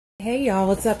Hey y'all,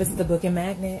 what's up? It's the Booking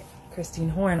Magnet, Christine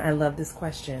Horn. I love this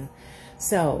question.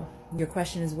 So, your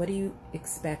question is, what do you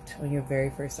expect on your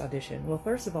very first audition? Well,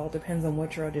 first of all, it depends on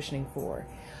what you're auditioning for.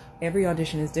 Every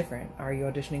audition is different. Are you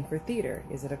auditioning for theater?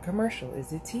 Is it a commercial?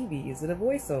 Is it TV? Is it a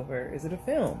voiceover? Is it a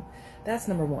film? That's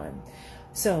number one.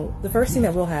 So, the first thing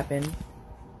that will happen,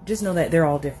 just know that they're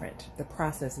all different. The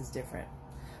process is different.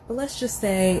 But let's just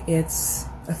say it's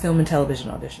a film and television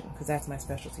audition, because that's my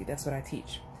specialty. That's what I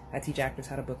teach. I teach actors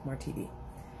how to book more TV.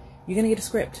 You're going to get a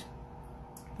script.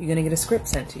 You're going to get a script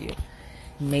sent to you.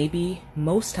 Maybe,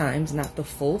 most times, not the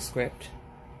full script,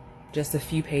 just a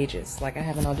few pages. Like I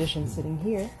have an audition sitting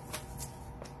here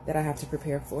that I have to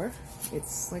prepare for.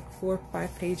 It's like 4 or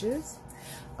 5 pages.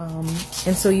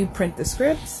 And so you print the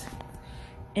script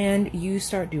and you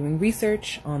start doing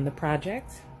research on the project.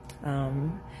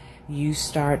 You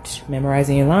start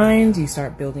memorizing your lines, you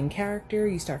start building character,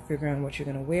 you start figuring out what you're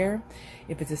going to wear.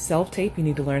 If it's a self-tape, you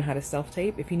need to learn how to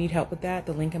self-tape. If you need help with that,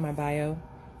 the link in my bio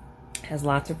has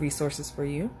lots of resources for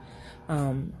you.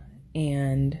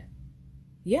 And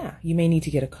yeah, you may need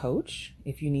to get a coach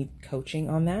if you need coaching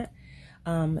on that.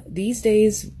 These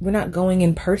days, we're not going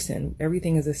in person.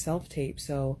 Everything is a self-tape,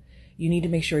 so you need to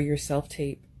make sure your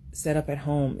self-tape set up at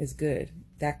home is good.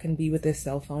 That can be with a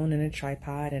cell phone and a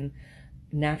tripod and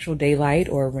natural daylight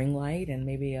or a ring light and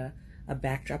maybe a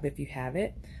backdrop if you have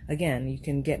it. Again, you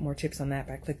can get more tips on that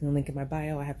by clicking the link in my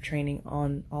bio. I have training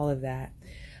on all of that.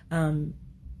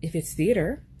 If it's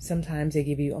theater, sometimes they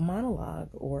give you a monologue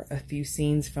or a few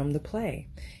scenes from the play.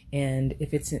 And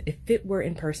if it were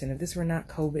in person, if this were not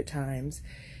COVID times,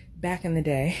 back in the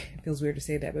day, it feels weird to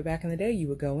say that, but back in the day, you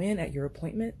would go in at your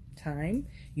appointment time,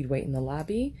 you'd wait in the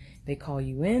lobby, they call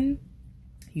you in,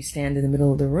 you stand in the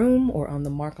middle of the room or on the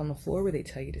mark on the floor where they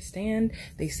tell you to stand.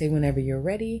 They say whenever you're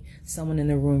ready, someone in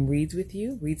the room reads with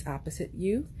you, reads opposite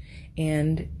you,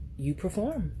 and you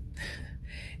perform.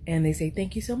 And they say,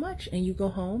 thank you so much. And you go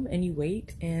home and you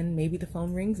wait, and maybe the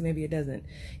phone rings, maybe it doesn't.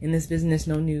 In this business,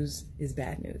 no news is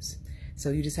bad news. So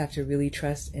you just have to really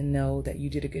trust and know that you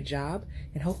did a good job.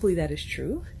 And hopefully that is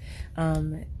true.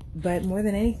 But more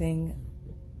than anything,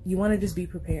 you want to just be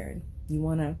prepared. You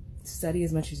want to study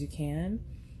as much as you can.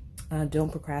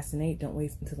 Don't procrastinate. Don't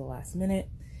wait until the last minute.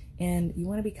 And you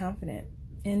want to be confident.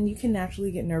 And you can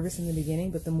naturally get nervous in the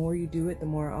beginning, but the more you do it, the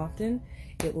more often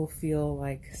it will feel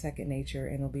like second nature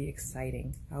and it'll be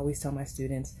exciting. I always tell my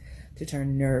students to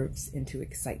turn nerves into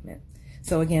excitement.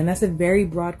 So again, that's a very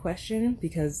broad question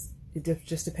because it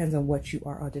just depends on what you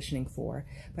are auditioning for.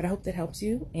 But I hope that helps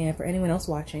you. And for anyone else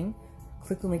watching,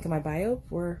 click the link in my bio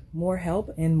for more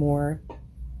help and more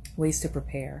ways to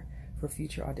prepare for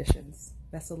future auditions.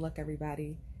 Best of luck,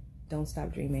 everybody. Don't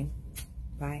stop dreaming.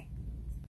 Bye.